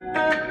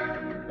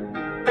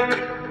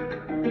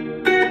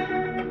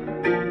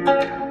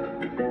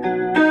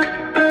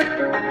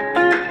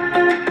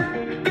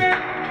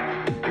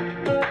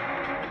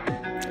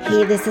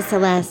this is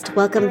Celeste.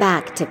 Welcome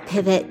back to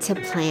Pivot to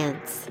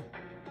Plants.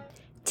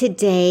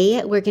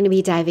 Today, we're going to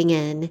be diving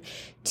in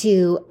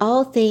to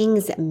all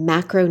things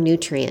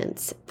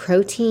macronutrients,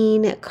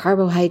 protein,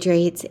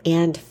 carbohydrates,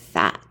 and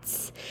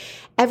fats.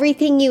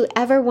 Everything you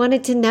ever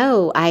wanted to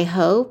know, I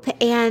hope,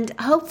 and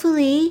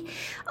hopefully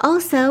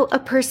also a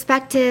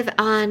perspective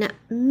on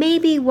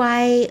maybe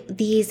why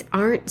these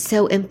aren't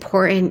so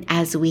important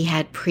as we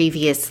had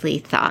previously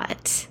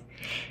thought.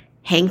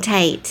 Hang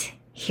tight.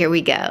 Here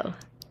we go.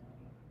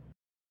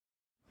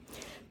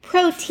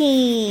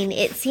 Protein.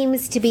 It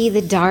seems to be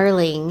the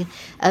darling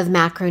of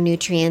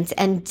macronutrients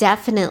and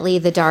definitely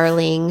the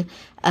darling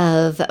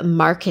of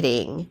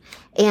marketing.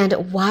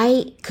 And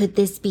why could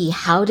this be?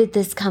 How did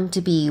this come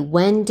to be?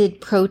 When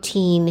did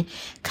protein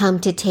come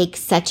to take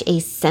such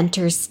a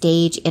center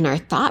stage in our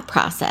thought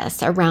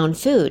process around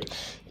food?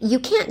 You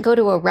can't go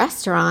to a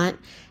restaurant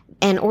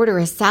and order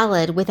a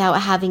salad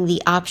without having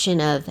the option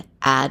of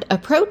add a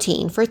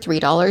protein. For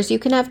 $3, you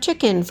can have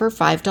chicken. For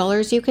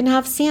 $5, you can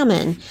have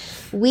salmon.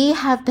 We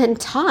have been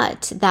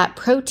taught that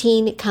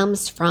protein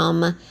comes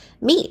from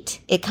meat.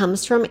 It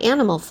comes from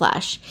animal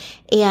flesh.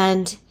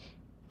 And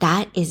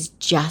that is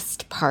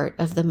just part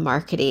of the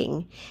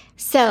marketing.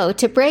 So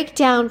to break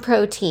down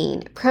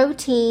protein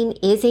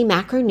is a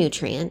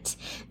macronutrient,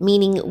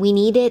 meaning we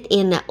need it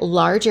in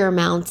larger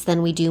amounts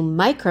than we do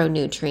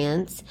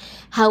micronutrients.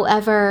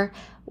 However,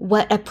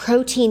 what a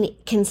protein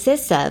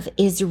consists of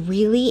is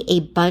really a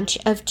bunch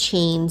of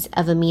chains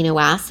of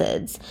amino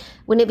acids.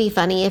 Wouldn't it be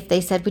funny if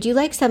they said, would you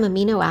like some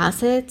amino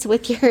acids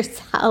with your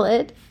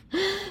salad?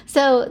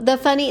 So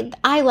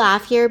I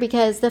laugh here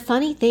because the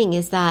funny thing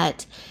is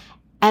that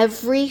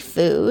every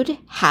food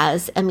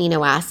has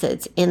amino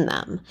acids in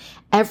them.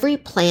 Every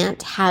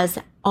plant has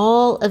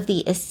all of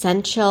the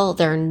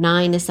there are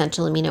 9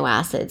 essential amino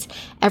acids.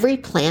 Every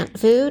plant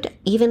food,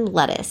 even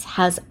lettuce,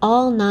 has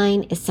all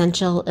 9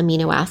 essential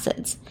amino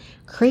acids.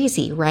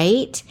 Crazy,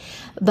 right?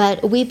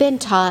 But we've been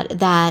taught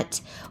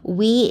that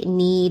we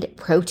need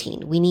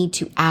protein. We need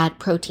to add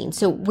protein.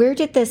 So where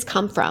did this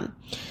come from?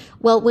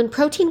 Well, when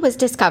protein was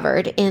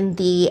discovered in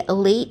the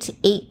late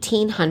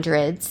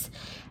 1800s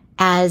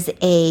as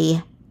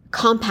a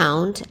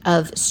compound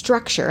of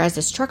structure, as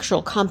a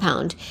structural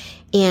compound,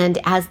 and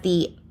as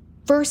the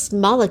first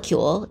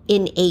molecule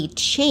in a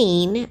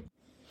chain,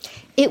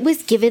 it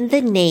was given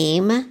the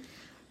name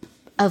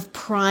of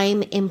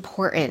prime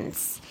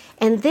importance.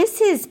 And this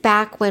is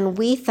back when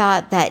we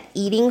thought that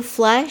eating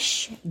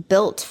flesh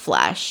built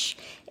flesh,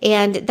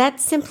 and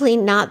that's simply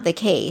not the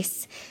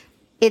case.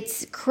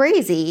 It's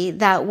crazy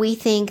that we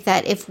think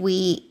that if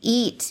we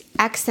eat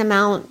X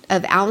amount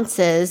of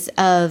ounces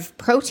of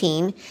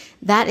protein,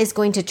 that is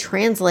going to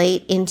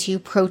translate into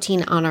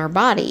protein on our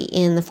body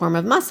in the form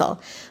of muscle.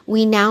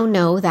 We now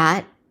know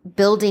that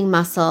building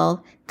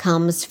muscle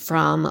comes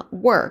from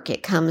work.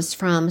 It comes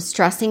from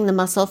stressing the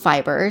muscle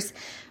fibers,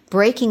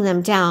 breaking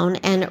them down,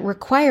 and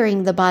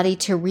requiring the body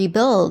to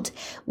rebuild,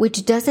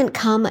 which doesn't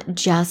come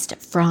just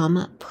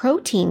from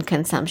protein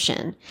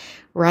consumption.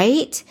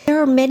 Right?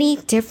 There are many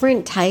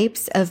different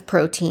types of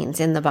proteins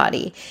in the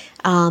body.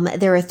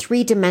 They're a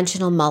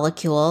 3-dimensional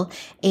molecule,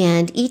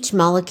 and each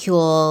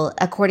molecule,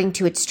 according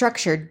to its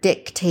structure,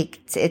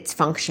 dictates its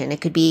function.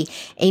 It could be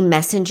a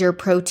messenger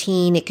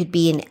protein. It could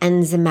be an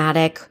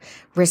enzymatic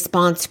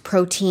response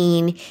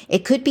protein.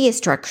 It could be a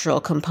structural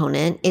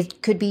component.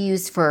 It could be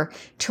used for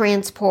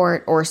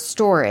transport or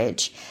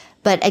storage.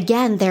 But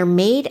again, they're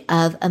made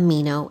of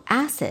amino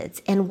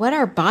acids. And what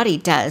our body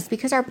does,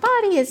 because our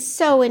body is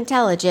so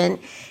intelligent,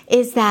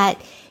 is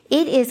that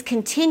it is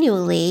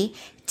continually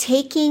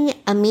taking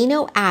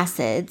amino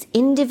acids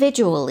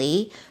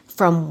individually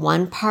from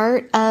one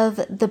part of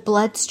the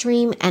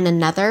bloodstream and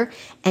another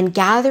and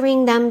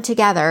gathering them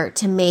together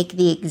to make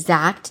the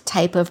exact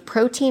type of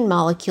protein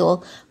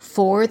molecule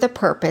for the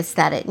purpose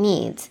that it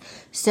needs.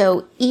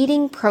 So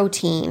eating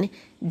protein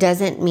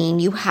doesn't mean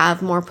you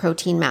have more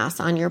protein mass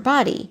on your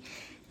body.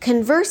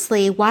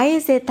 Conversely, why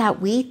is it that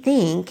we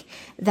think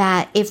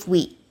that if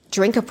we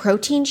drink a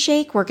protein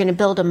shake, we're going to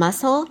build a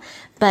muscle,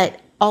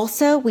 but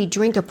also we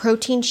drink a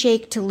protein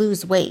shake to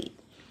lose weight?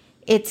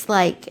 It's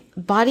like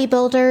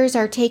bodybuilders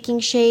are taking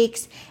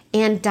shakes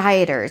and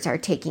dieters are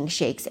taking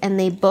shakes, and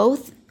they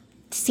both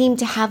seem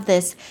to have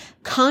this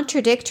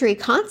contradictory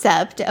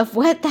concept of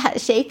what that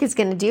shake is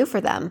going to do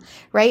for them,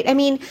 right? I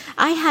mean,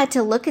 I had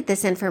to look at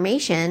this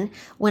information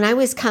when I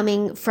was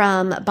coming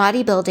from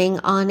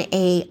bodybuilding on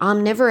a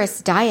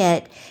omnivorous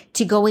diet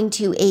to going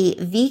to a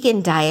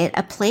vegan diet,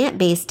 a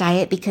plant-based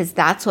diet, because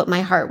that's what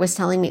my heart was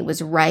telling me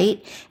was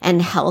right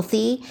and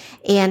healthy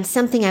and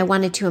something I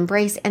wanted to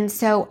embrace. And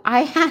so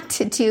I had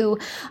to do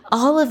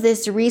all of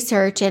this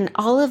research and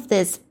all of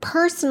this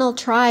personal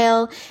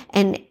trial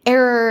and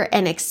error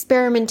and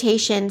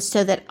experimentation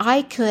so that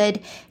I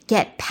could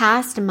get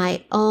past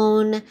my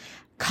own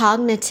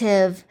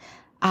cognitive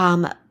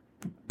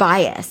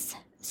bias,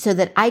 so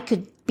that I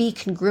could be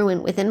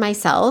congruent within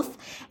myself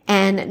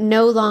and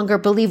no longer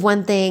believe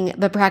one thing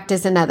but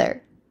practice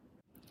another.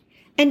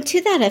 And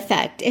to that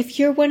effect, if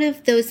you're one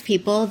of those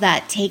people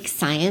that take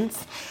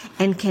science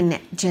and can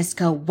just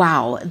go,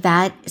 wow,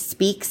 that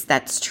speaks,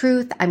 that's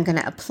truth. I'm going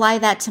to apply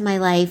that to my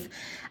life.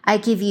 I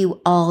give you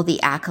all the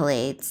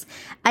accolades.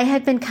 I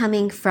had been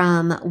coming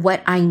from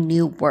what I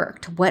knew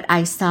worked, what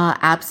I saw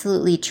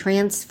absolutely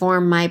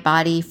transform my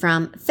body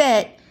from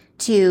fit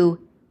to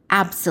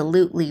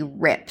absolutely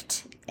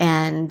ripped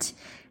and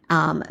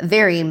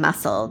very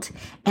muscled.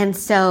 And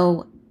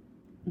so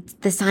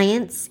the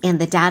science and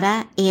the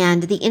data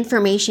and the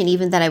information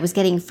even that I was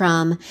getting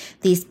from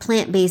these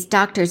plant-based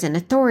doctors and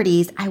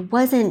authorities, I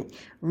wasn't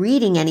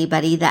reading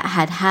anybody that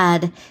had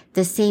had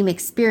the same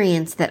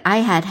experience that I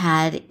had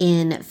had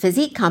in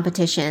physique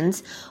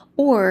competitions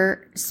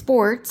or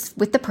sports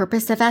with the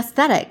purpose of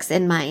aesthetics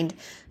in mind.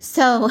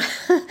 So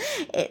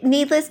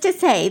needless to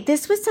say,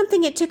 this was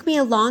something it took me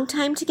a long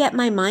time to get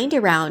my mind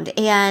around.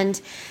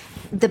 And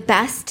the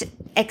best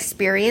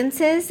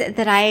experiences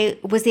that I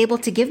was able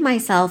to give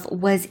myself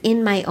was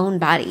in my own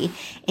body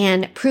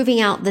and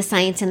proving out the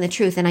science and the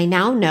truth. And I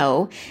now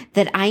know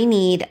that I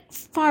need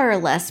far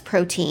less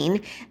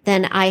protein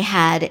than I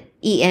had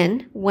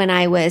eaten when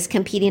I was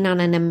competing on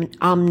an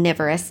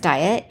omnivorous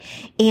diet,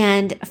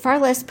 and far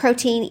less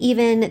protein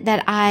even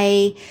that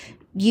I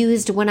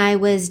used when I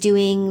was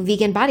doing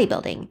vegan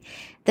bodybuilding.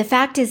 The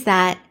fact is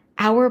that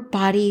our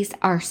bodies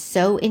are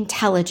so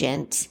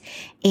intelligent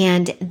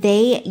and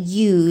they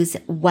use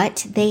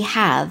what they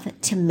have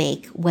to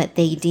make what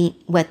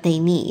they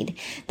need.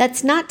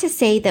 That's not to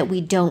say that we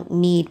don't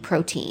need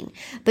protein,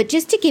 but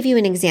just to give you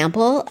an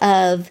example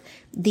of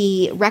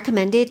the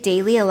recommended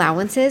daily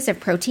allowances of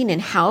protein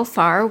and how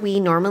far we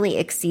normally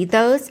exceed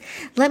those,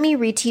 let me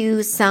read to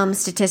you some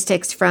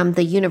statistics from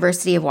the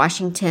University of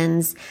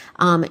Washington's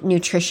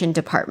nutrition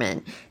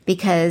department,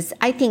 because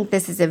I think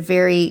this is a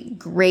very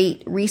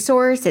great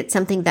resource. It's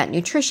something that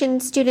nutrition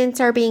students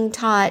are being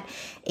taught.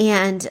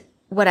 And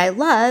what I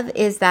love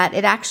is that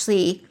it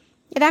actually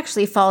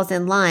falls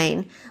in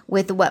line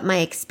with what my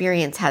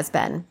experience has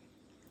been.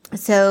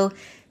 So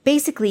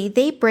basically,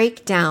 they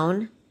break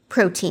down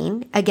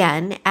protein,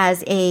 again,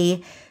 as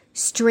a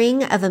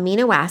string of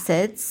amino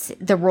acids.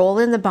 The role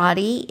in the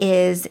body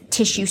is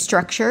tissue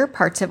structure,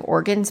 parts of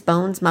organs,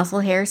 bones,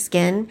 muscle, hair,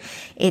 skin.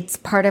 It's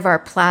part of our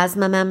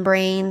plasma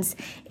membranes.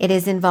 It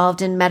is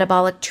involved in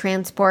metabolic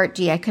transport.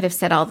 Gee, I could have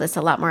said all this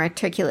a lot more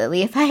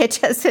articulately if I had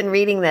just been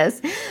reading this.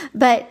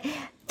 But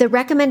the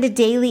recommended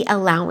daily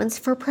allowance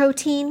for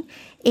protein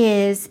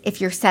is,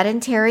 if you're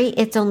sedentary,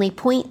 it's only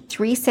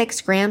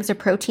 0.36 grams of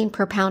protein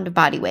per pound of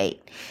body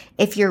weight.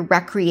 If you're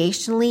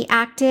recreationally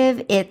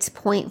active, it's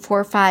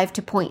 0.45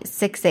 to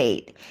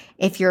 0.68.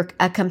 If you're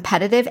a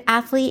competitive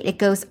athlete, it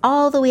goes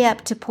all the way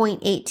up to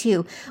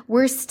 0.82.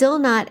 We're still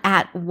not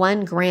at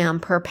 1 gram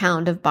per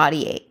pound of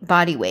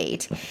body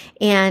weight.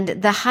 And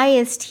the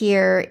highest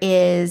here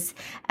is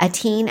a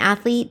teen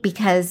athlete,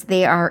 because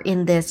they are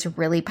in this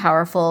really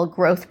powerful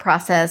growth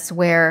process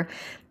where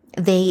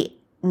they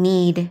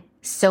need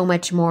so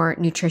much more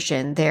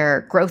nutrition.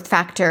 Their growth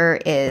factor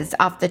is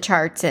off the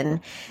charts, and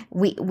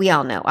we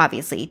all know,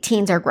 obviously,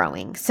 teens are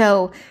growing.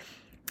 So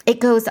it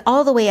goes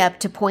all the way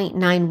up to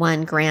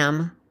 0.91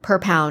 gram per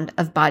pound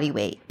of body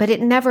weight, but it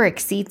never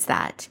exceeds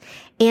that.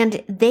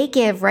 And they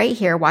give right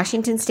here,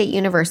 Washington State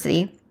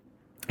University,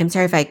 I'm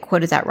sorry if I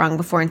quoted that wrong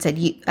before and said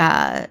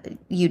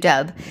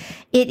UW.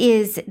 It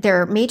is,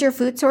 their major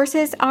food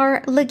sources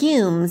are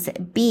legumes,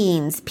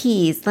 beans,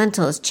 peas,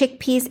 lentils,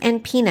 chickpeas,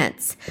 and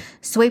peanuts.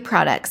 Soy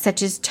products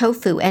such as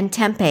tofu and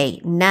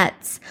tempeh,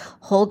 nuts,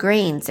 whole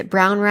grains,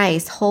 brown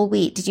rice, whole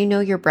wheat. Did you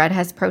know your bread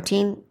has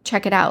protein?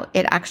 Check it out.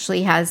 It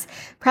actually has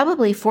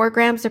probably 4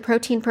 grams of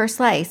protein per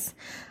slice.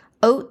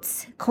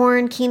 Oats,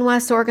 corn,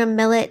 quinoa, sorghum,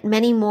 millet,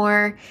 many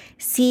more.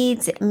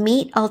 Seeds,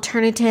 meat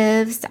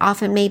alternatives,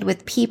 often made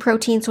with pea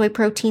protein, soy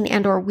protein,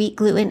 and or wheat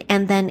gluten,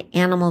 and then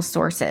animal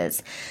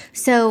sources.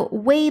 So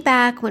way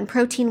back when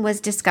protein was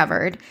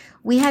discovered,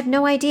 we had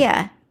no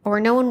idea,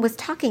 or no one was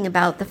talking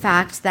about the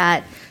fact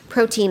that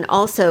protein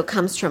also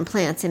comes from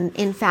plants. And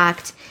in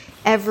fact,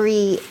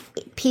 every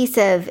piece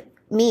of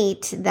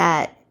meat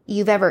that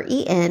you've ever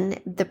eaten,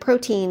 the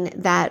protein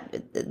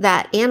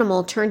that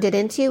animal turned it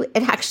into,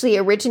 it actually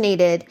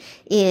originated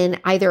in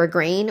either a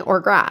grain or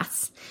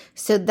grass.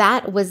 So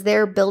that was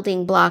their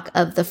building block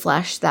of the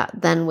flesh that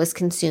then was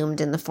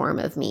consumed in the form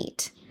of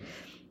meat.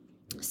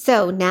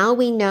 So now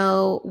we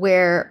know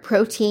where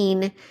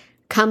protein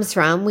comes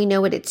from. We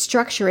know what its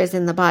structure is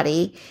in the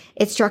body.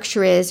 Its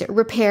structure is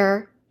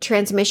repair,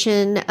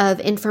 transmission of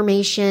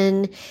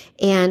information,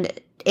 and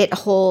it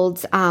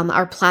holds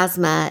our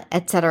plasma,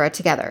 etc.,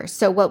 together.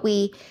 So what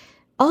we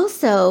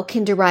also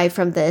can derive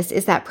from this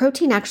is that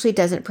protein actually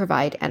doesn't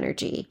provide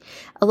energy.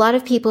 A lot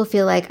of people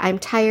feel like, I'm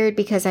tired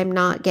because I'm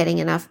not getting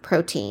enough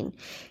protein.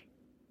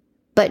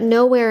 But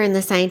nowhere in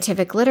the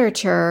scientific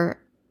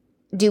literature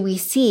do we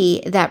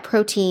see that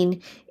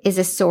protein is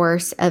a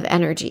source of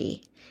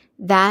energy.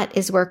 That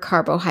is where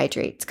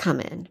carbohydrates come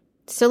in.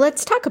 So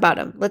let's talk about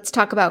them. Let's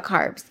talk about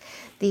carbs.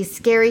 these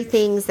scary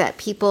things that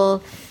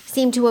people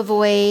seem to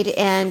avoid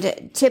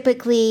and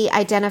typically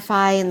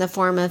identify in the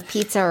form of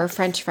pizza or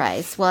French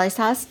fries. Well, I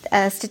saw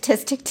a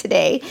statistic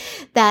today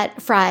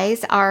that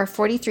fries are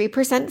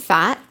 43%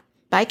 fat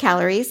by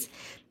calories,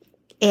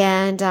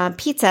 and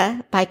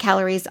pizza by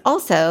calories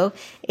also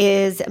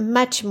is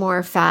much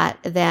more fat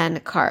than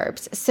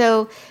carbs.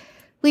 So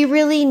we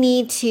really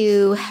need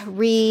to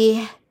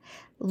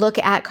look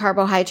at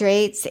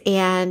carbohydrates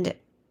and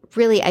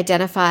really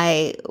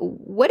identify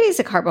what is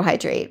a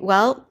carbohydrate.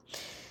 Well,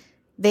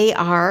 they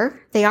are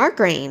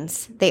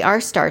grains, they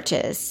are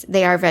starches,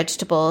 they are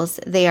vegetables,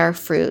 they are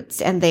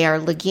fruits, and they are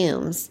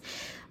legumes.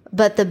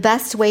 But the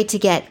best way to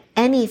get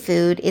any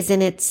food is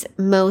in its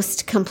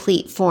most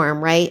complete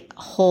form, right?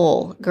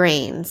 Whole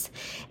grains.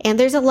 And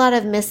there's a lot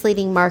of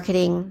misleading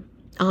marketing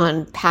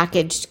on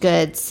packaged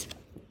goods.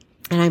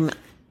 And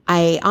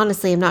I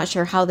honestly am not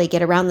sure how they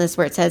get around this,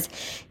 where it says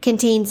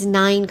contains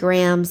 9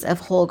 grams of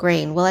whole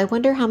grain. Well, I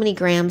wonder how many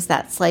grams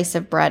that slice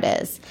of bread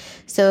is.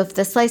 So if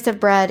the slice of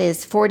bread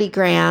is 40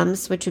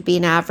 grams, which would be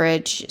an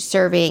average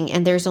serving,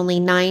 and there's only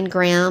 9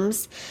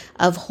 grams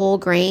of whole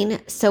grain,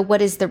 so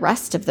what is the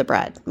rest of the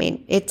bread? I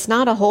mean, it's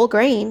not a whole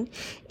grain.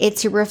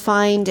 It's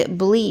refined,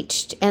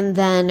 bleached, and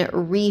then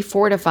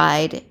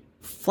refortified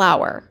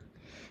flour.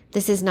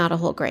 This is not a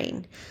whole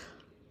grain.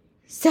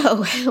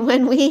 So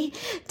when we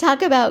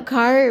talk about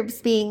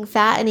carbs being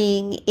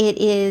fattening, it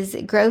is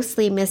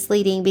grossly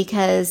misleading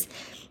because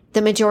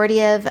the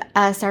majority of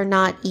us are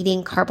not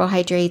eating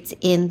carbohydrates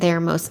in their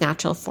most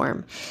natural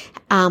form.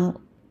 And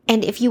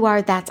if you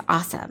are, that's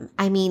awesome.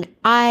 I mean,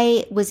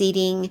 I was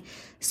eating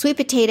sweet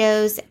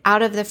potatoes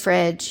out of the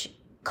fridge,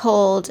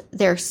 cold.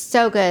 They're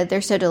so good.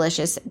 They're so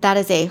delicious. That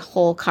is a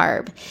whole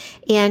carb.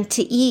 And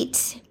to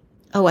eat,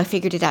 I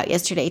figured it out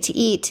yesterday, to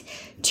eat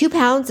 2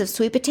 pounds of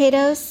sweet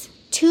potatoes,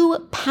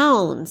 2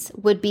 pounds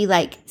would be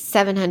like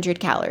 700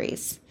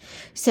 calories.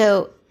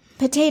 So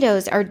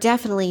potatoes are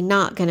definitely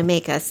not going to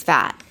make us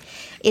fat.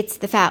 It's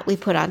the fat we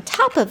put on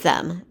top of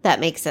them that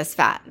makes us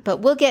fat.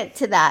 But we'll get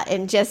to that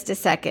in just a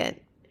second.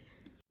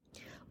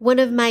 One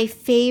of my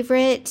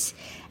favorite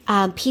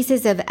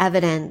pieces of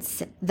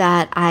evidence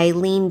that I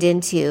leaned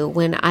into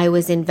when I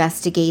was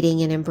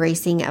investigating and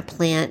embracing a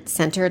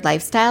plant-centered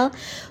lifestyle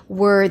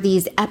were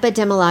these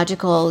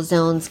epidemiological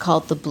zones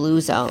called the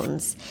blue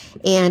zones.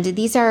 And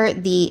these are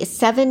the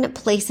 7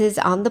 places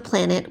on the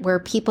planet where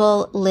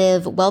people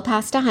live well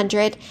past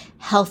 100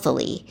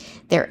 healthily.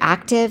 They're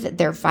active,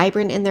 they're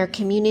vibrant in their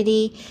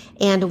community.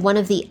 And one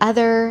of the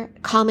other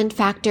common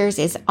factors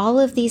is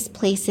all of these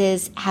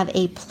places have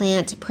a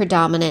plant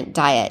predominant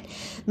diet.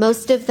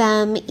 Most of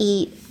them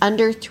eat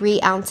under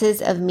 3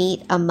 ounces of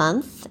meat a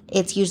month.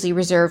 It's usually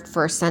reserved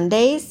for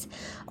Sundays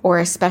or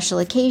a special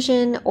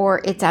occasion,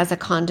 or it's as a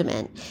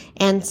condiment.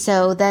 And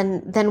so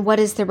then what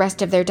is the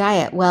rest of their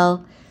diet?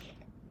 Well,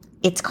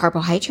 it's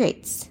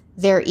carbohydrates.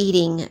 They're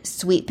eating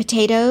sweet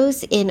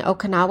potatoes in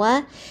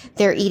Okinawa.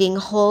 They're eating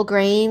whole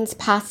grains,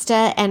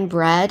 pasta and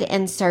bread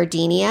and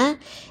Sardinia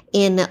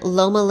in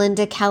Loma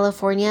Linda,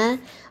 California,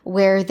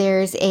 where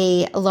there's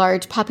a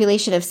large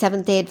population of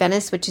Seventh-day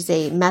Adventists, which is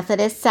a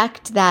Methodist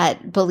sect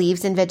that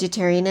believes in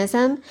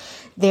vegetarianism.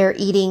 They're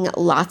eating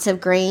lots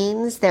of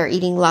grains. They're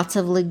eating lots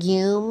of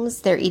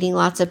legumes. They're eating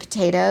lots of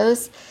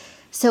potatoes.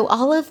 So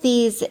all of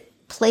these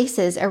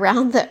places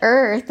around the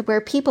earth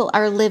where people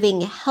are living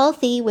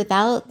healthy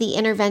without the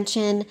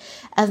intervention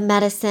of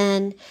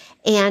medicine.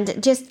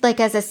 And just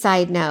like as a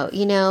side note,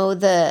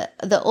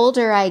 the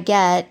older I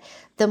get,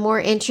 the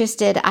more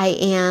interested I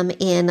am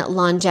in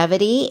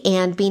longevity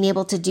and being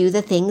able to do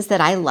the things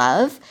that I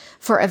love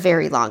for a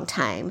very long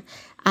time.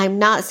 I'm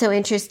not so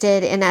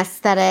interested in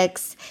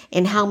aesthetics,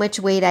 in how much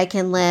weight I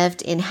can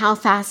lift, in how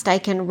fast I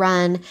can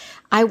run.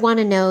 I want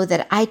to know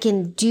that I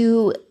can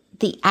do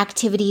the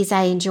activities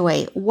I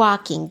enjoy,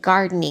 walking,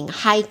 gardening,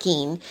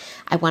 hiking.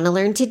 I want to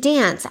learn to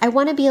dance. I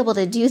want to be able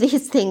to do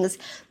these things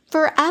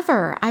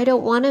forever. I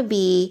don't want to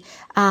be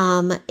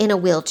in a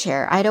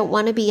wheelchair. I don't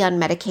want to be on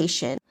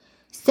medication.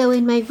 So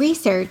in my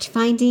research,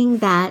 finding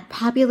that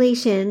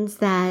populations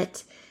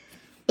that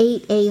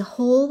ate a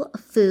whole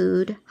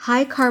food,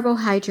 high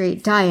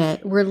carbohydrate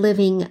diet were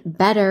living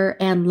better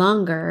and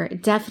longer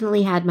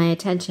definitely had my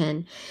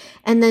attention.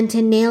 And then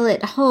to nail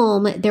it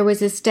home, there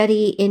was a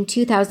study in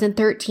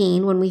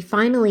 2013 when we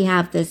finally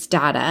have this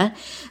data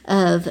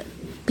of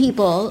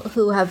people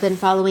who have been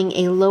following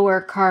a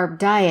lower carb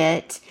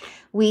diet.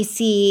 We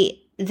see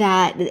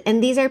that,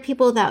 and these are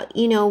people that,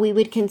 we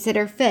would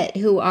consider fit,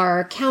 who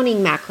are counting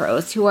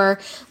macros, who are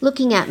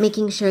looking at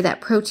making sure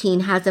that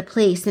protein has a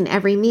place in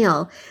every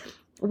meal.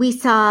 We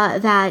saw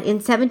that in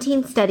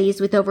 17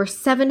 studies with over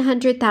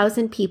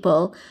 700,000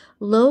 people,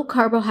 low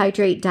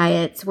carbohydrate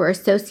diets were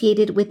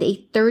associated with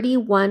a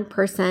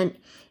 31%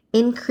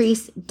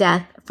 increased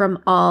death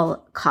from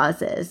all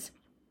causes.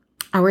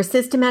 Our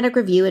systematic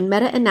review and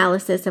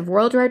meta-analysis of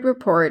worldwide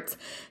reports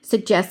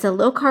suggests a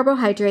low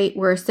carbohydrate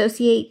were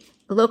associated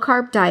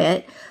low-carb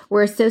diet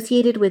were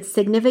associated with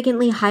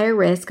significantly higher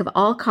risk of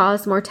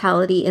all-cause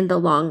mortality in the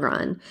long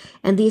run.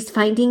 And these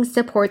findings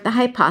support the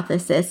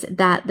hypothesis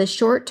that the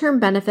short-term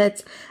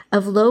benefits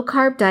of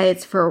low-carb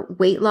diets for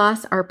weight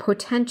loss are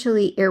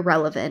potentially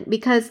irrelevant,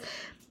 because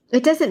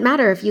it doesn't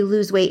matter if you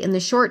lose weight in the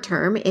short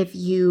term, if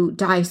you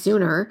die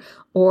sooner,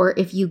 or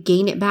if you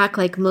gain it back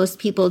like most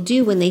people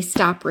do when they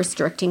stop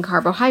restricting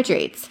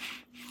carbohydrates.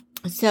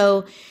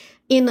 So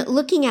in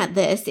looking at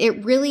this,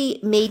 it really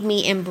made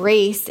me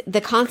embrace the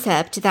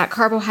concept that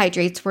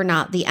carbohydrates were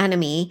not the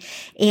enemy.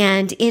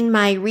 And in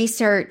my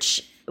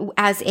research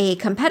as a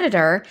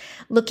competitor,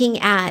 looking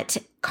at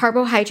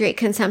carbohydrate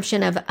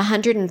consumption of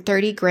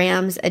 130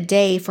 grams a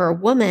day for a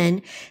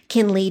woman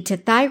can lead to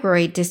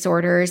thyroid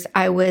disorders,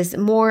 I was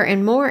more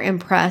and more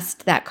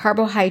impressed that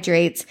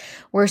carbohydrates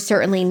were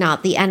certainly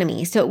not the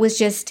enemy. So it was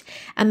just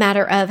a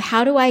matter of,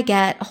 how do I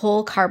get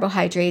whole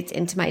carbohydrates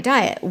into my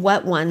diet?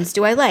 What ones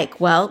do I like?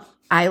 Well,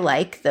 I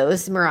like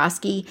those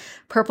Murawski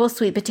purple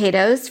sweet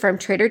potatoes from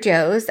Trader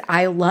Joe's.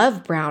 I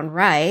love brown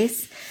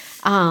rice.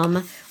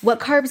 What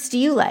carbs do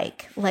you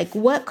like? Like,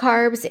 what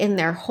carbs in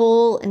their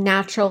whole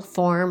natural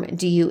form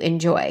do you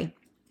enjoy?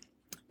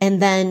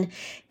 And then,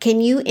 can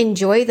you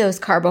enjoy those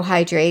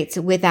carbohydrates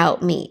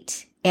without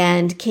meat?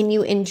 And can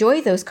you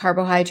enjoy those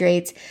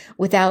carbohydrates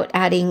without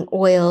adding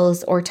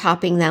oils or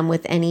topping them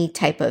with any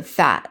type of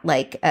fat,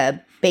 like a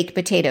baked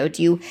potato?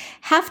 Do you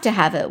have to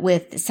have it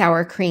with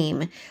sour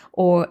cream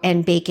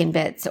and bacon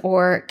bits?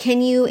 Or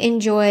can you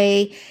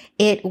enjoy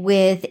it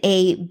with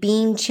a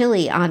bean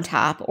chili on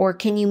top? Or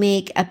can you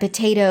make a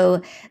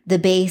potato the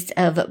base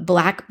of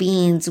black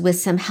beans with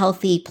some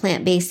healthy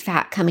plant-based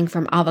fat coming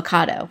from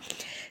avocado?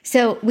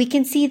 So we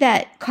can see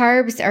that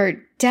carbs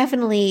are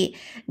definitely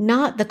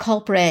not the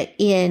culprit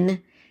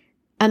in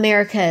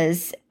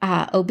America's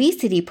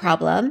obesity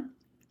problem.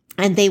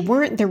 And they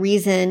weren't the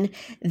reason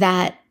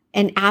that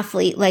an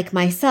athlete like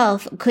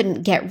myself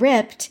couldn't get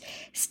ripped.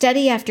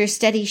 Study after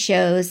study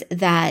shows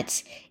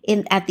that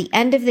at the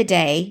end of the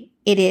day,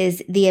 it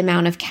is the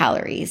amount of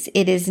calories.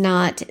 It is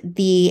not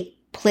the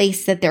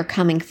place that they're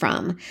coming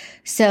from.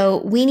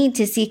 So we need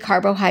to see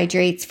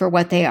carbohydrates for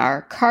what they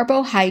are.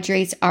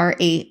 Carbohydrates are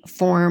a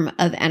form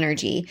of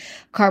energy.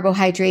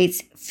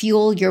 Carbohydrates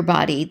fuel your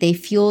body. They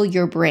fuel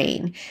your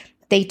brain.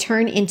 They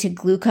turn into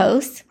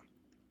glucose,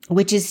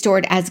 which is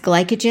stored as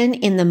glycogen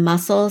in the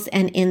muscles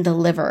and in the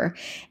liver,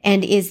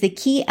 and is the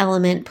key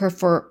element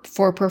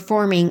for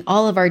performing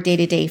all of our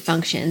day-to-day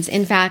functions.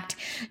 In fact,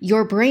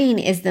 your brain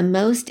is the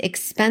most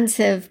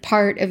expensive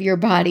part of your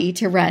body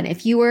to run.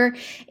 If you were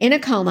in a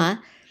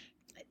coma,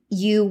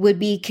 you would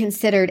be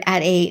considered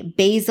at a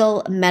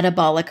basal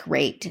metabolic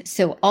rate.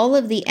 So all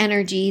of the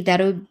energy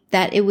that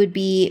it would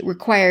be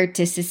required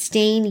to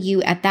sustain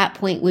you at that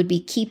point would be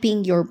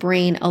keeping your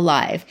brain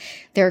alive.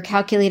 There are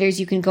calculators.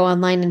 You can go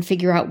online and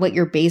figure out what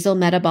your basal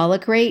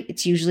metabolic rate.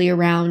 It's usually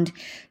around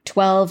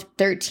 12,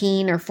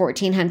 13, or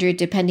 1400,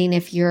 depending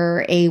if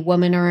you're a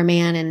woman or a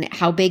man and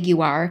how big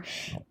you are.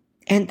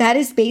 And that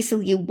is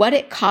basically what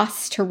it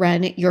costs to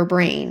run your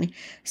brain.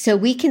 So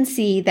we can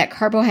see that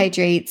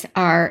carbohydrates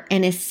are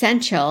an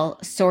essential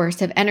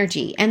source of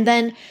energy. And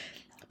then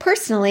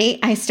personally,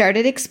 I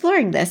started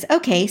exploring this.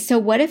 Okay, so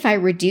what if I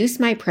reduce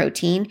my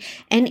protein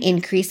and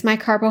increase my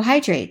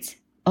carbohydrates?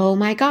 Oh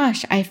my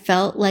gosh, I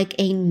felt like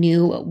a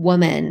new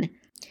woman.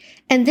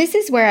 And this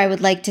is where I would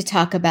like to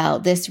talk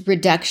about this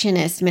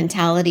reductionist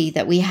mentality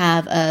that we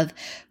have of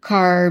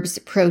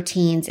carbs,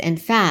 proteins,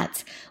 and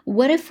fats.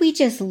 What if we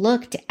just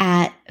looked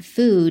at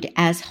food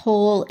as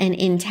whole and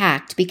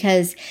intact?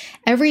 Because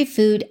every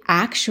food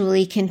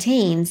actually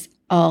contains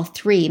all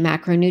three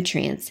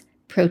macronutrients: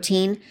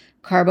 protein,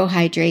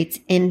 carbohydrates,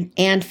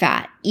 and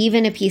fat.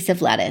 Even a piece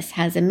of lettuce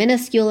has a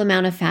minuscule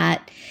amount of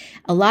fat,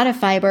 a lot of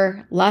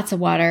fiber, lots of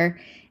water,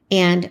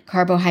 and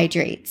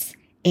carbohydrates,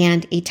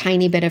 and a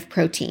tiny bit of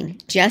protein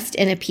just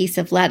in a piece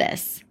of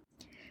lettuce.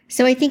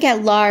 So I think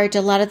at large,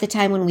 a lot of the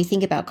time when we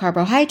think about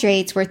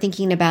carbohydrates, we're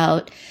thinking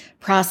about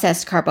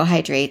processed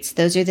carbohydrates.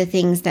 Those are the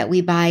things that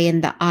we buy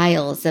in the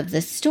aisles of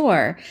the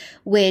store,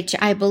 which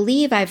I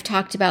believe I've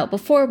talked about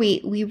before.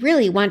 We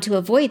really want to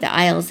avoid the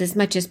aisles as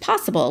much as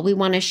possible. We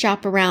want to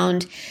shop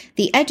around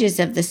the edges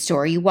of the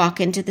store. You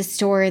walk into the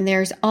store and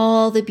there's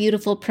all the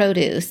beautiful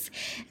produce.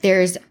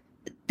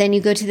 Then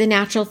you go to the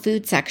natural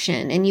food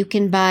section and you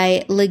can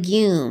buy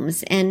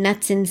legumes and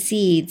nuts and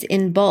seeds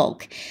in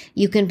bulk.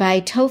 You can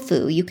buy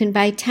tofu. You can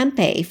buy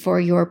tempeh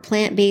for your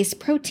plant-based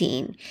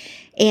protein.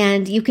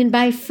 And you can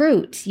buy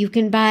fruit. You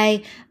can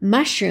buy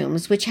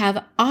mushrooms, which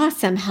have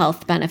awesome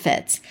health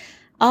benefits.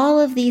 All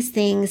of these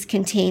things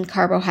contain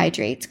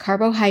carbohydrates.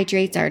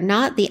 Carbohydrates are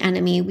not the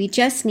enemy. We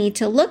just need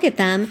to look at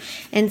them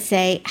and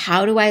say,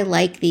 how do I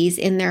like these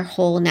in their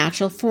whole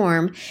natural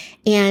form?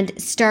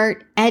 And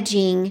start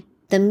edging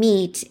the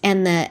meat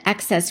and the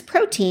excess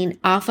protein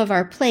off of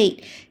our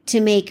plate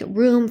to make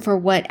room for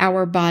what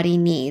our body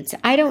needs.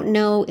 I don't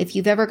know if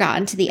you've ever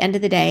gotten to the end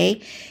of the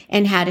day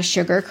and had a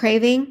sugar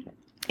craving.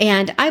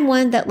 And I'm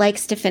one that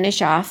likes to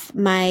finish off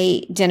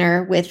my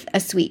dinner with a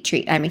sweet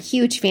treat. I'm a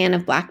huge fan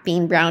of black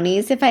bean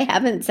brownies. If I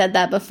haven't said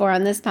that before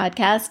on this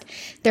podcast,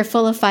 they're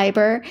full of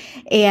fiber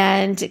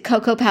and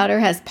cocoa powder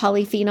has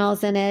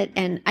polyphenols in it.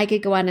 And I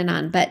could go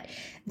on, but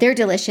they're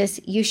delicious.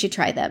 You should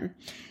try them.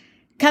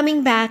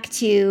 Coming back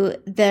to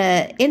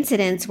the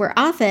incidents, where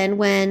often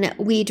when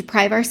we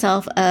deprive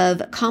ourselves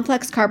of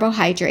complex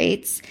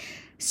carbohydrates,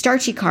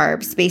 starchy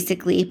carbs,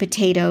 basically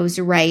potatoes,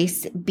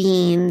 rice,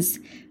 beans,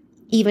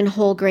 even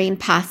whole grain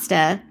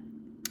pasta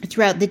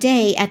throughout the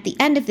day, at the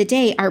end of the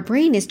day, our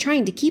brain is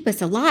trying to keep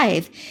us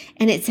alive.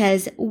 And it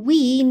says,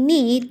 we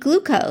need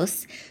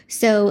glucose.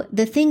 So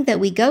the thing that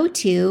we go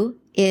to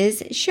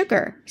is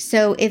sugar.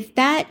 So if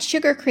that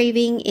sugar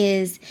craving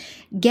is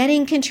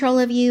getting control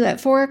of you at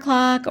 4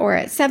 o'clock or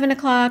at 7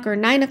 o'clock or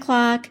 9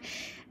 o'clock,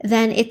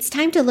 then it's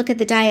time to look at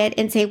the diet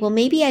and say, well,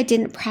 maybe I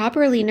didn't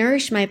properly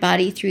nourish my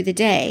body through the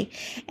day.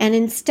 And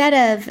instead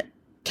of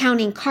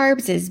counting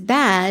carbs as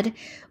bad,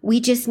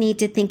 we just need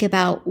to think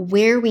about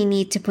where we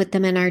need to put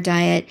them in our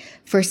diet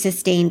for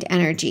sustained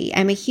energy.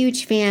 I'm a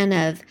huge fan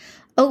of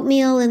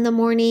oatmeal in the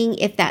morning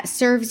if that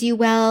serves you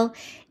well.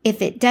 If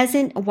it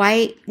doesn't,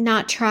 why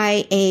not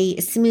try a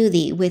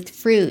smoothie with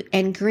fruit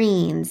and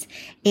greens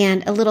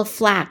and a little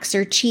flax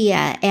or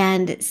chia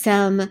and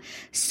some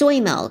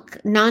soy milk,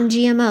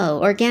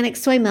 non-GMO, organic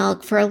soy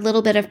milk for a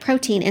little bit of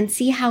protein and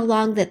see how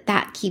long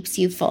that keeps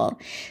you full.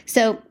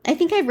 So I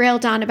think I've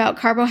railed on about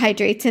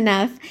carbohydrates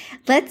enough.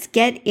 Let's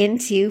get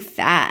into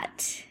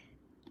fat.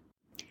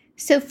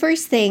 So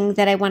first thing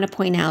that I want to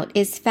point out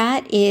is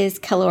fat is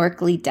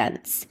calorically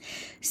dense.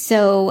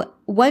 So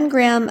 1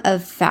 gram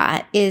of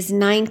fat is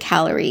 9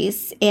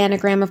 calories, and a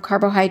gram of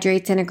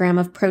carbohydrates and a gram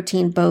of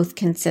protein both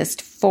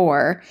consist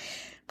 4.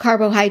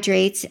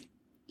 Carbohydrates,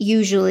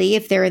 usually,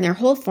 if they're in their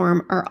whole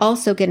form, are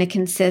also going to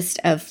consist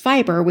of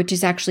fiber, which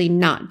is actually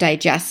not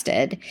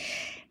digested.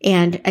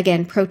 And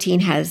again,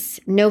 protein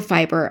has no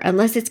fiber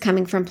unless it's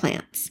coming from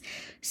plants.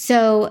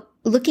 So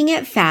looking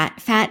at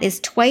fat is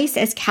twice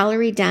as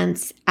calorie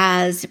dense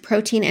as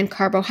protein and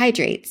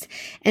carbohydrates.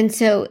 And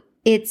so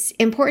it's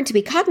important to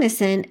be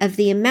cognizant of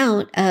the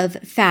amount of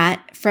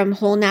fat from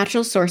whole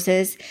natural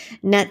sources,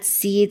 nuts,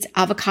 seeds,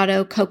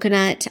 avocado,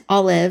 coconut,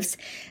 olives,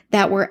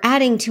 that we're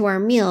adding to our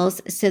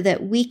meals so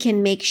that we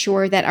can make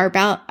sure that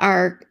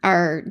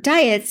our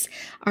diets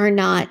are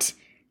not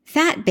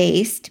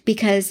fat-based,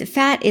 because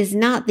fat is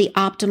not the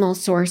optimal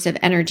source of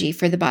energy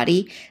for the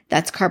body.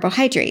 That's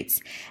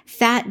carbohydrates.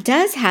 Fat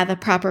does have a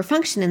proper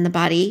function in the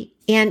body,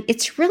 and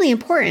it's really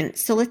important.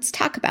 So let's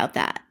talk about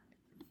that.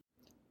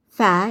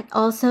 Fat,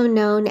 also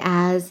known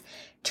as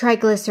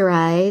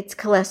triglycerides,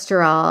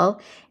 cholesterol,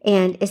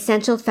 and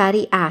essential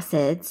fatty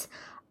acids,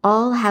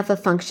 all have a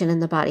function in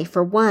the body.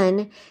 For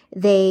one,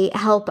 they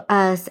help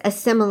us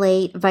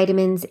assimilate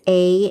vitamins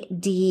A,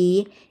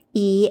 D,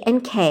 E,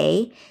 and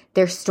K.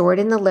 They're stored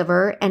in the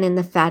liver and in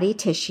the fatty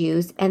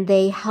tissues, and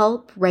they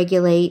help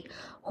regulate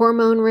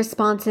hormone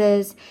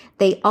responses.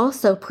 They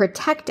also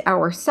protect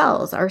our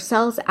cells. Our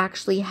cells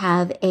actually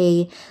have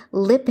a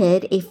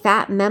lipid, a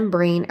fat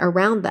membrane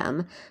around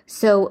them.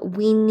 So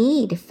we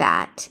need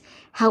fat.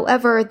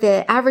 However,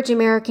 the average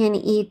American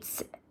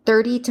eats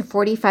 30 to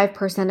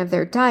 45% of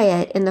their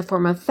diet in the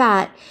form of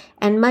fat,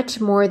 and much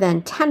more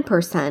than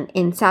 10%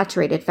 in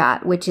saturated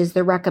fat, which is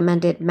the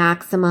recommended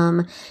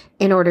maximum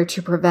in order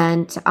to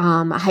prevent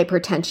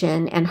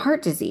hypertension and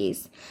heart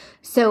disease.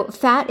 So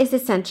fat is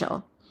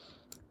essential.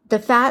 The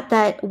fat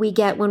that we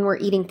get when we're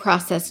eating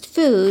processed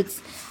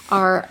foods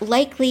are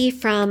likely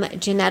from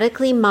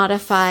genetically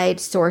modified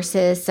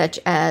sources such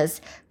as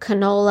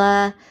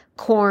canola,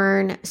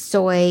 corn,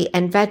 soy,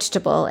 and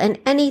vegetable. And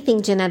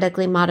anything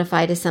genetically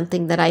modified is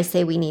something that I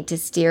say we need to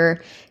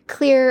steer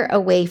clear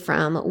away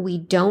from. We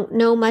don't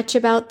know much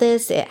about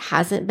this. It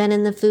hasn't been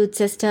in the food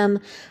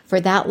system for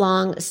that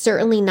long,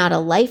 certainly not a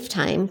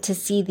lifetime to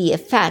see the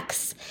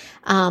effects.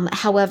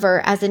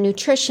 However, as a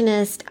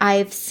nutritionist,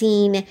 I've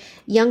seen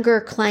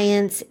younger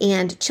clients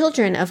and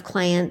children of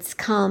clients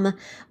come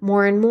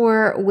more and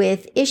more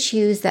with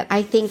issues that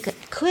I think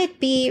could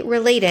be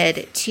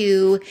related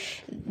to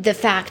the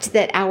fact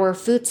that our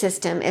food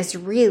system is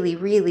really,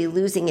 really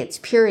losing its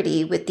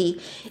purity with the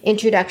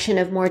introduction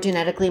of more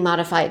genetically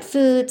modified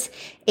foods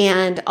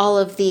and all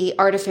of the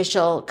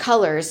artificial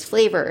colors,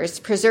 flavors,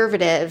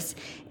 preservatives,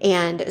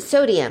 and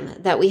sodium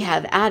that we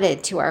have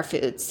added to our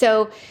food.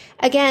 So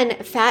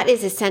again, fat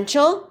is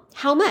essential.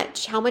 How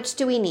much? How much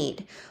do we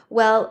need?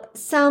 Well,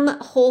 some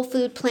whole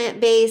food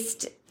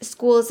plant-based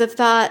schools of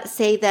thought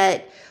say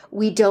that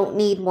we don't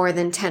need more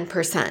than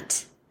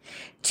 10%.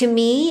 To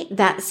me,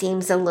 that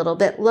seems a little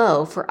bit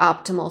low for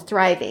optimal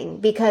thriving,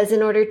 because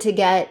in order to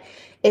get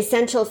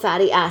essential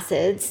fatty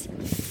acids,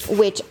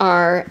 which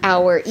are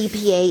our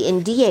EPA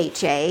and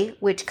DHA,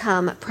 which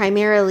come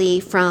primarily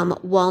from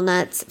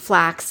walnuts,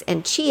 flax,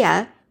 and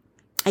chia,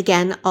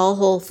 again, all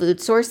whole food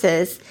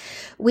sources,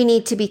 we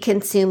need to be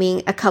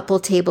consuming a couple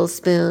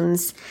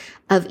tablespoons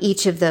of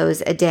each of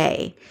those a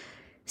day.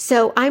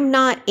 So I'm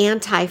not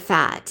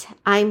anti-fat.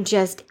 I'm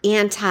just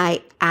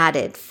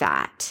anti-added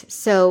fat.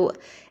 So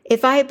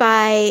if I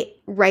buy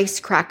rice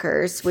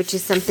crackers, which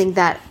is something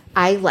that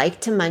I like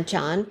to munch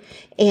on,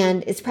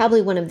 and it's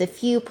probably one of the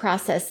few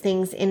processed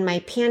things in my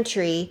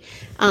pantry,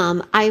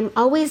 I'm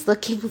always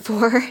looking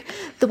for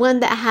the one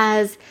that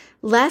has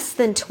less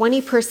than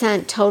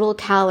 20% total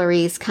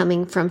calories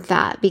coming from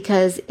fat,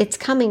 because it's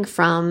coming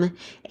from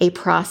a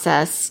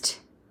processed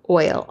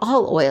oil.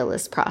 All oil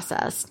is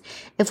processed.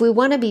 If we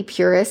want to be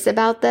purists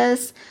about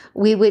this,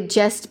 we would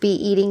just be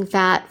eating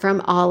fat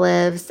from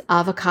olives,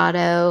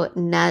 avocado,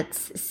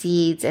 nuts,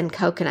 seeds, and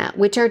coconut,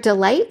 which are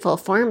delightful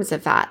forms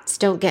of fats.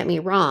 Don't get me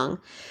wrong.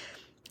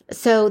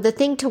 So the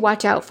thing to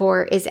watch out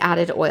for is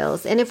added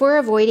oils. And if we're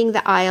avoiding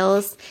the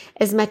aisles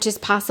as much as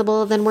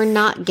possible, then we're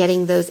not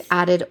getting those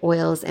added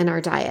oils in our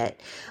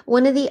diet.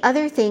 One of the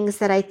other things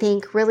that I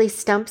think really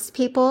stumps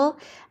people,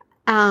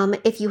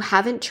 if you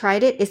haven't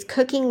tried it, is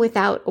cooking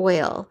without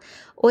oil.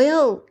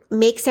 Oil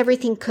makes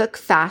everything cook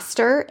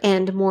faster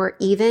and more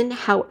even.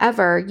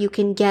 However, you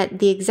can get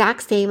the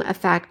exact same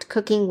effect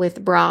cooking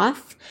with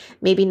broth,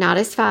 maybe not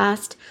as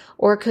fast,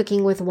 or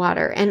cooking with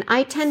water. And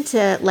I tend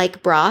to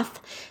like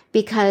broth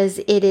because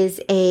it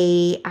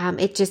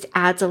just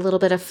adds a little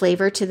bit of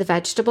flavor to the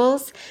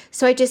vegetables.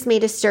 So I just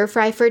made a stir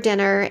fry for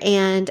dinner,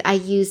 and I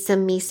used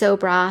some miso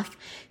broth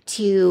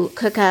to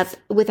cook up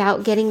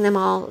without getting them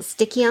all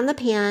sticky on the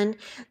pan,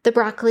 the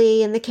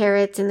broccoli and the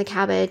carrots and the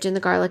cabbage and the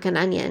garlic and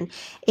onion.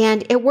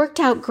 And it worked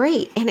out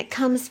great, and it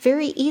comes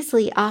very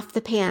easily off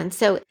the pan.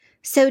 So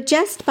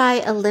just by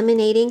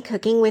eliminating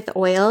cooking with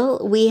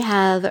oil, we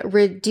have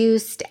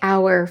reduced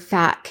our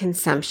fat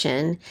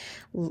consumption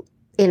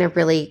in a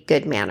really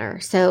good manner.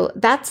 So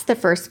that's the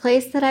first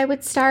place that I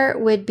would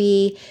start, would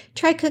be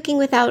try cooking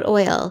without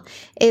oil.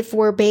 If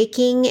we're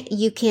baking,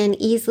 you can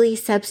easily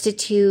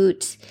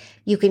substitute.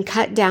 You can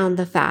cut down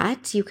the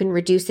fat, you can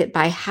reduce it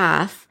by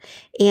half,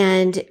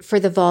 and for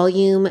the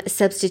volume,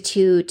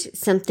 substitute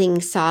something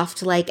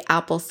soft like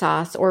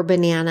applesauce or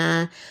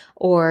banana,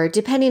 or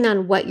depending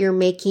on what you're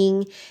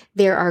making,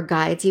 there are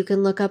guides you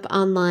can look up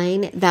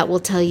online that will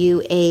tell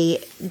you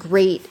a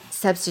great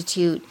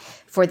substitute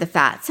for the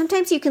fat.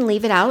 Sometimes you can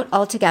leave it out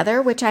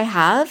altogether, which I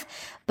have,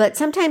 but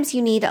sometimes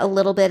you need a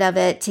little bit of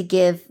it to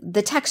give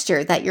the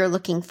texture that you're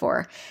looking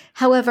for.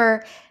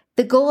 However,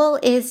 the goal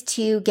is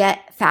to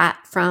get fat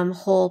from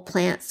whole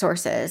plant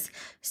sources.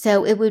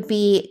 So it would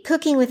be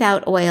cooking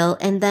without oil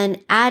and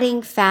then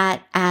adding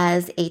fat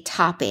as a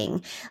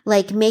topping,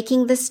 like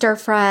making the stir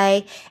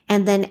fry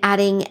and then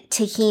adding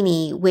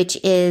tahini, which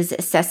is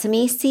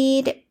sesame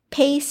seed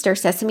paste or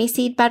sesame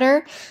seed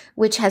butter,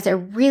 which has a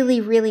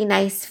really, really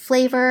nice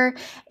flavor.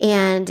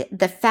 And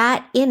the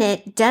fat in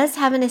it does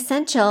have an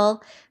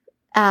essential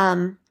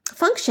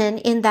function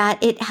in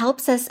that it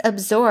helps us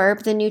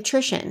absorb the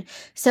nutrition.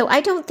 So I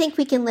don't think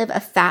we can live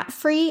a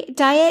fat-free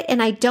diet,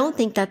 and I don't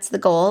think that's the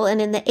goal.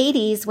 And in the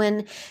 80s,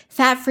 when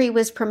fat-free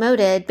was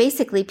promoted,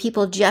 basically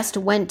people just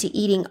went to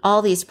eating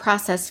all these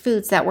processed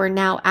foods that were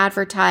now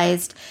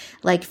advertised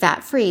like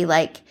fat-free,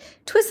 like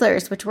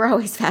Twizzlers, which were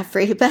always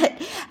fat-free, but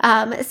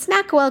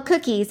Snackwell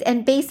cookies.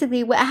 And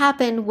basically what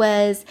happened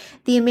was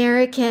the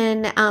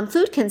American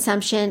food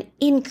consumption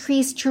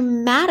increased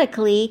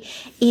dramatically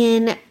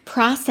in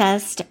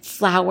processed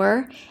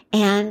flour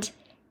and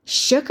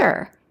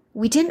sugar.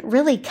 We didn't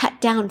really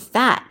cut down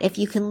fat. If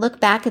you can look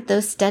back at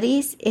those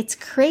studies, it's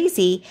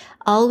crazy.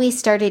 All we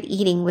started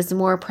eating was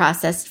more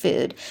processed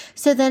food.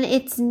 So then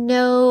it's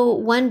no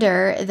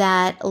wonder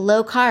that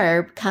low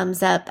carb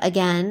comes up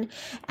again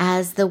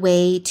as the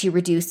way to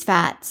reduce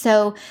fat.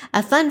 So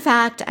a fun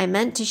fact I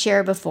meant to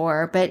share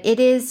before, but it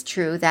is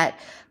true that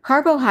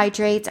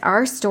carbohydrates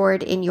are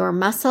stored in your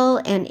muscle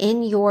and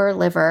in your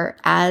liver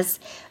as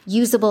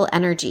usable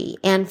energy.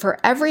 And for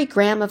every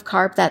gram of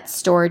carb that's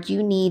stored,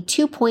 you need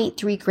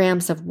 2.3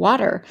 grams of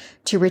water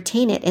to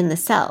retain it in the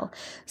cell.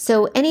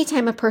 So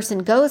anytime a person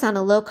goes on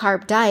a low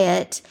carb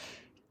diet,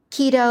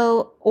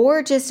 keto,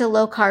 or just a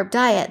low carb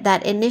diet,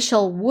 that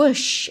initial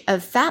whoosh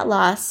of fat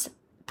loss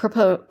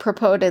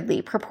purportedly,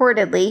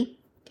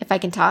 if I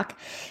can talk,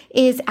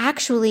 is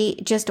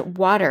actually just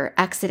water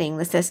exiting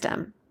the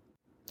system.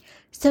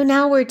 So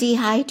now we're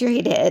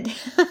dehydrated,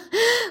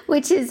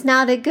 which is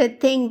not a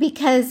good thing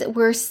because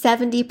we're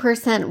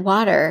 70%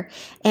 water,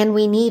 and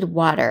we need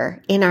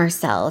water in our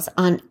cells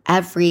on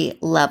every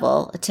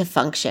level to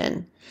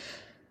function.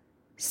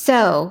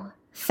 So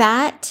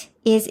fat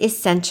is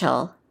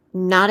essential,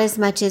 not as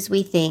much as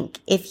we think.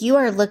 If you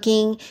are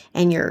looking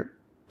and you're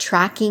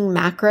tracking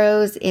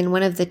macros in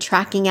one of the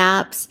tracking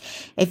apps,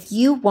 if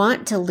you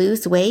want to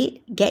lose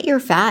weight, get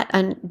your fat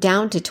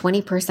down to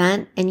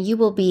 20% and you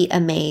will be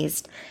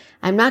amazed.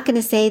 I'm not going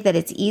to say that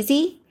it's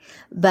easy,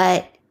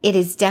 but it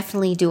is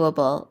definitely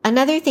doable.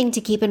 Another thing to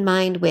keep in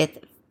mind with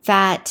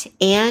fat,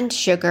 and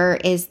sugar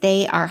is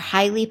they are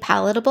highly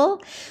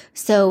palatable.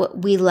 So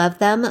we love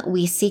them,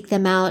 we seek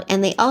them out,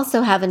 and they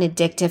also have an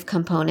addictive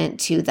component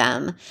to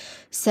them.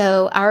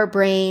 So our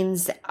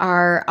brains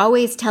are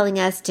always telling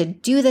us to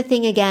do the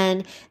thing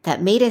again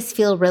that made us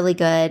feel really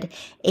good.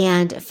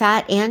 And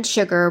fat and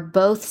sugar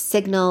both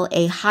signal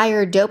a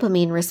higher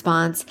dopamine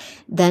response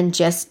than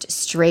just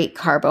straight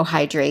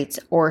carbohydrates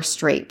or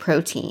straight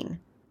protein.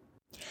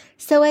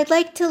 So I'd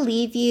like to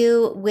leave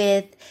you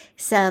with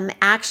some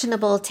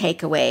actionable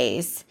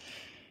takeaways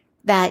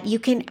that you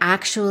can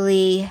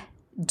actually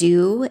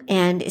do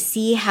and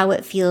see how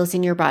it feels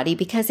in your body.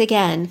 Because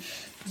again,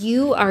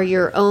 you are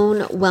your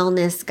own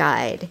wellness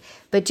guide.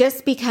 But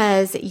just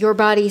because your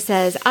body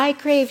says, I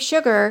crave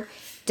sugar,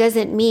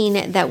 doesn't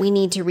mean that we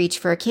need to reach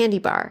for a candy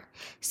bar.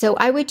 So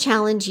I would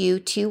challenge you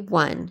to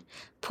 1,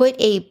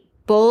 put a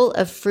bowl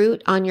of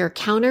fruit on your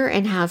counter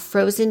and have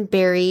frozen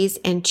berries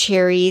and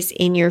cherries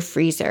in your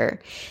freezer.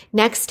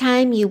 Next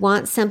time you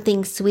want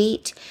something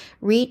sweet,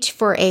 reach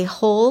for a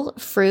whole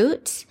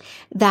fruit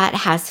that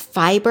has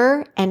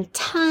fiber and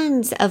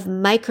tons of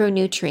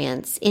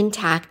micronutrients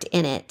intact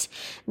in it.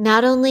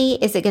 Not only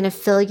is it going to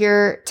fill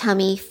your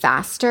tummy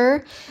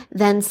faster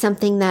than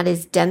something that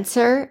is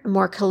denser,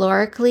 more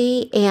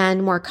calorically,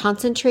 and more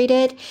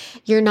concentrated,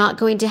 you're not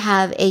going to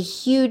have a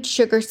huge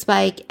sugar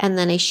spike and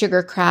then a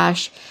sugar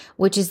crash,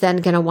 which is then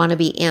going to want to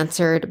be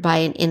answered by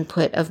an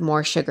input of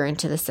more sugar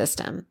into the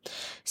system.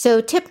 So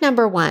tip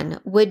number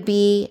 1 would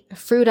be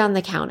fruit on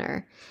the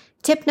counter.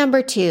 Tip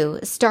number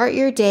 2, start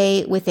your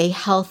day with a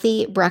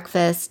healthy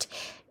breakfast.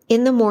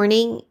 In the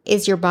morning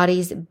is your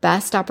body's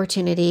best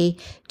opportunity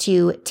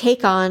to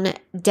take on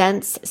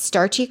dense,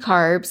 starchy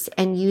carbs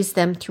and use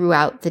them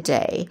throughout the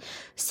day.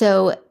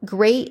 So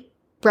great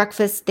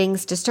breakfast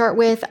things to start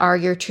with are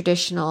your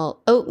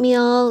traditional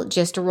oatmeal,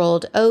 just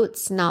rolled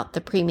oats, not the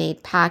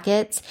pre-made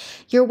packets.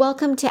 You're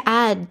welcome to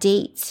add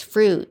dates,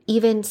 fruit,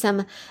 even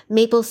some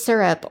maple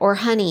syrup or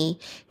honey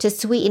to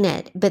sweeten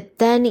it. But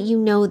then you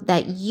know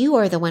that you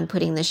are the one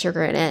putting the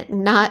sugar in it,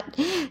 not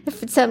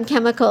some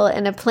chemical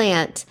in a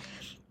plant.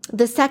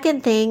 The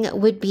second thing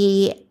would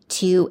be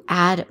to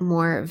add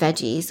more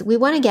veggies. We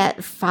want to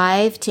get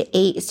 5 to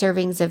 8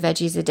 servings of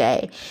veggies a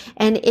day.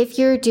 And if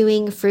you're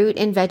doing fruit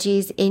and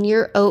veggies in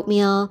your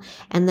oatmeal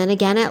and then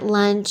again at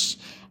lunch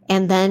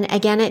and then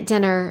again at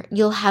dinner,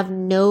 you'll have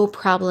no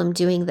problem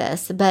doing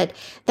this. But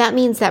that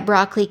means that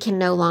broccoli can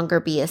no longer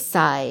be a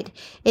side.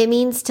 It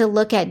means to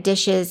look at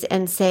dishes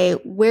and say,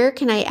 where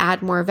can I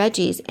add more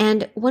veggies?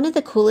 And one of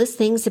the coolest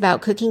things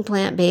about cooking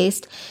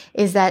plant-based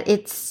is that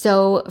it's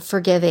so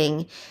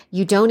forgiving.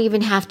 You don't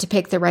even have to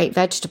pick the right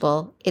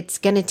vegetable. It's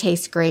going to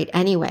taste great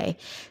anyway.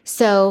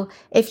 So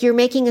if you're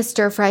making a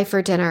stir fry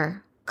for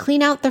dinner,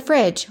 clean out the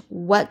fridge.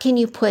 What can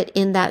you put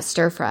in that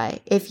stir fry?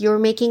 If you're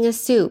making a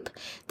soup,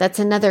 that's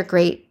another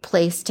great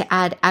place to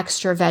add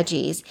extra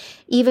veggies.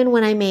 Even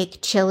when I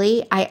make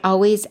chili, I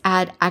always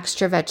add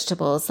extra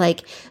vegetables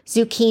like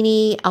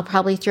zucchini. I'll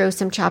probably throw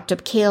some chopped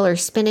up kale or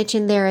spinach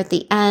in there at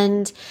the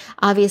end.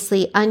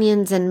 Obviously,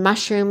 onions and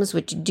mushrooms,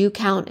 which do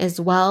count as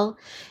well.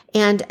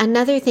 And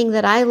another thing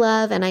that I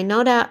love, and I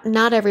know that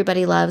not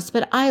everybody loves,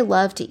 but I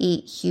love to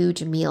eat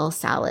huge meal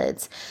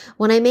salads.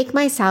 When I make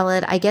my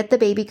salad, I get the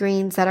baby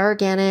greens that are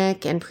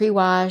organic and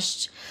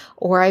pre-washed,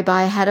 or I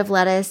buy a head of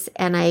lettuce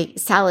and I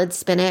salad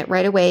spin it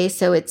right away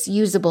so it's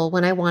usable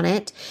when I want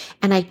it.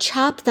 And I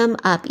chop them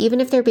up, even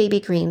if they're baby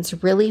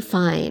greens, really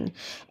fine.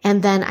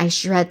 And then I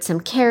shred some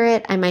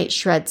carrot. I might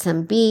shred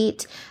some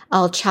beet.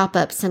 I'll chop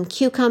up some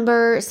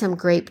cucumber, some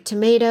grape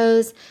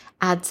tomatoes,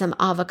 add some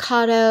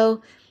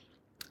avocado,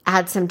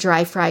 add some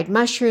dry fried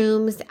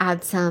mushrooms,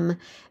 add some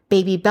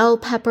baby bell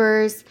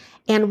peppers.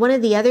 And one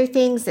of the other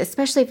things,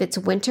 especially if it's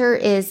winter,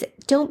 is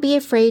don't be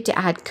afraid to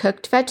add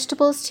cooked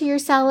vegetables to your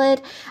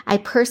salad. I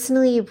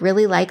personally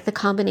really like the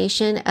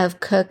combination of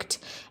cooked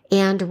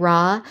and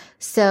raw.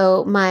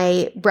 So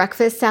my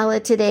breakfast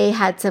salad today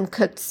had some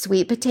cooked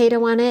sweet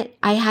potato on it.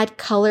 I had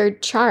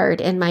colored chard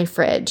in my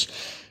fridge.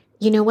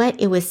 You know what?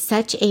 It was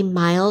such a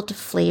mild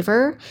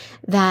flavor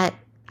that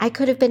I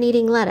could have been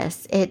eating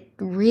lettuce. It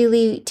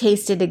really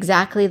tasted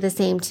exactly the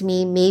same to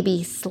me,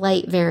 maybe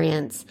slight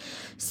variance.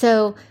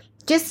 So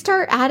just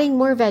start adding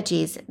more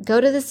veggies.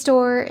 Go to the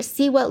store,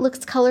 see what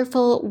looks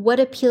colorful, what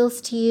appeals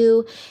to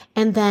you,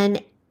 and then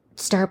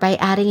start by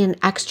adding an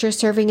extra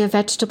serving of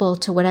vegetable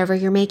to whatever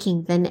you're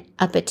making. Then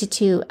up it to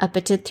 2, up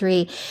it to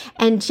 3,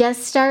 and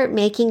just start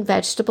making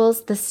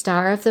vegetables the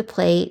star of the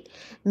plate.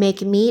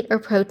 Make meat or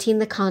protein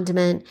the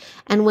condiment.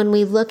 And when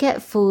we look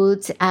at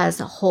foods as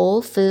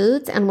whole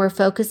foods and we're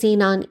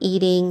focusing on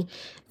eating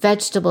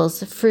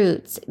vegetables,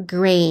 fruits,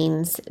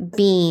 grains,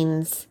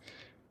 beans,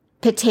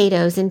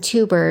 potatoes, and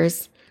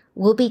tubers,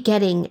 we'll be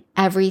getting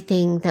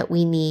everything that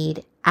we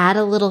need. Add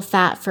a little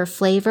fat for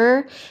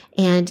flavor,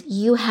 and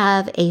you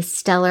have a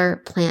stellar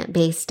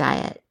plant-based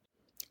diet.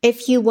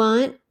 If you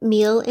want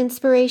meal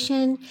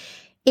inspiration,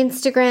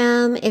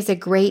 Instagram is a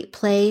great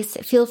place.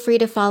 Feel free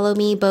to follow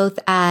me both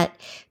at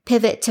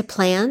Pivot to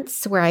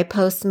Plants, where I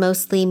post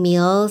mostly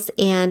meals,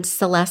 and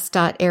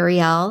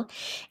Celeste.Ariel.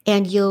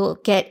 And you'll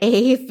get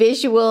a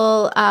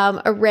visual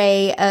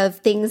array of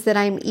things that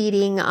I'm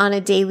eating on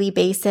a daily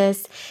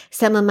basis.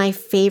 Some of my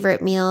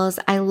favorite meals.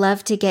 I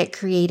love to get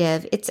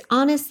creative. It's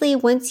honestly,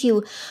 once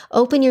you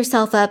open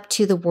yourself up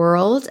to the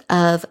world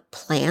of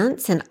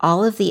plants and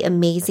all of the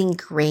amazing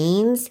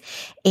grains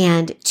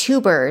and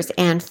tubers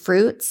and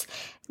fruits,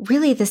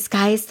 really, the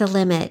sky's the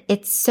limit.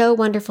 It's so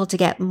wonderful to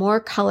get more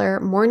color,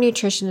 more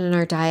nutrition in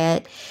our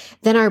diet.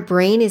 Then our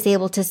brain is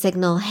able to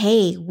signal,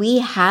 hey, we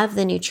have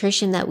the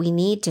nutrition that we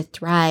need to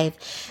thrive.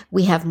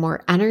 We have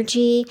more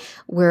energy.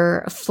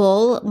 We're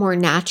full, more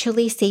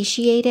naturally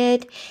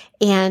satiated.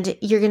 And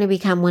you're going to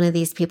become one of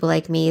these people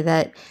like me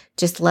that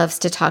just loves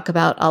to talk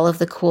about all of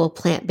the cool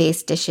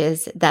plant-based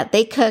dishes that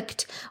they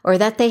cooked or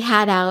that they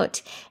had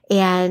out,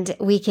 and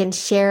we can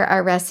share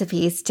our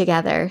recipes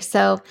together.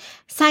 So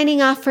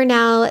signing off for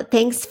now.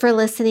 Thanks for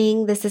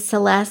listening. This is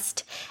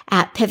Celeste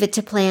at Pivot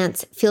to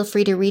Plants. Feel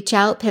free to reach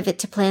out,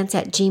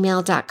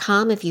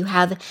 pivottoplants@gmail.com, if you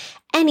have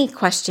any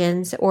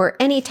questions or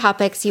any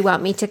topics you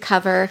want me to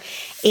cover.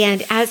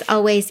 And as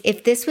always,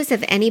 if this was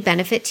of any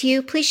benefit to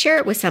you, please share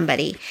it with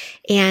somebody.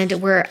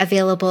 And we're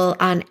available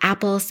on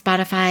Apple,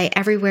 Spotify,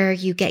 everywhere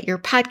you get your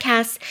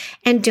podcasts.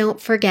 And don't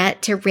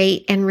forget to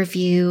rate and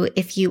review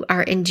if you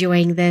are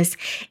enjoying this.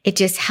 It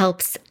just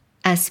helps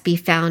us be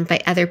found by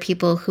other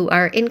people who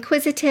are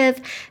inquisitive,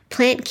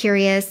 plant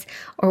curious,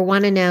 or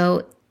want to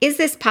know, is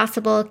this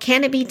possible?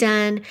 Can it be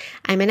done?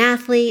 I'm an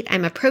athlete.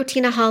 I'm a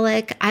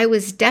proteinaholic. I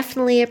was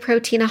definitely a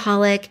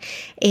proteinaholic.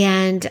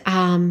 And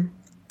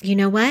you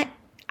know what?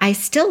 I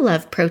still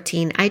love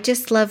protein. I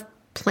just love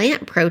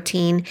plant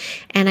protein,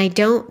 and I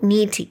don't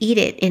need to eat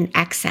it in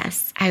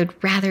excess. I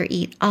would rather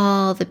eat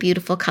all the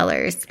beautiful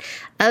colors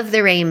of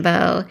the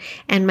rainbow,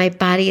 and my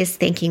body is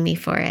thanking me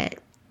for it.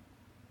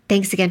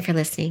 Thanks again for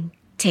listening.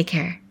 Take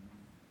care.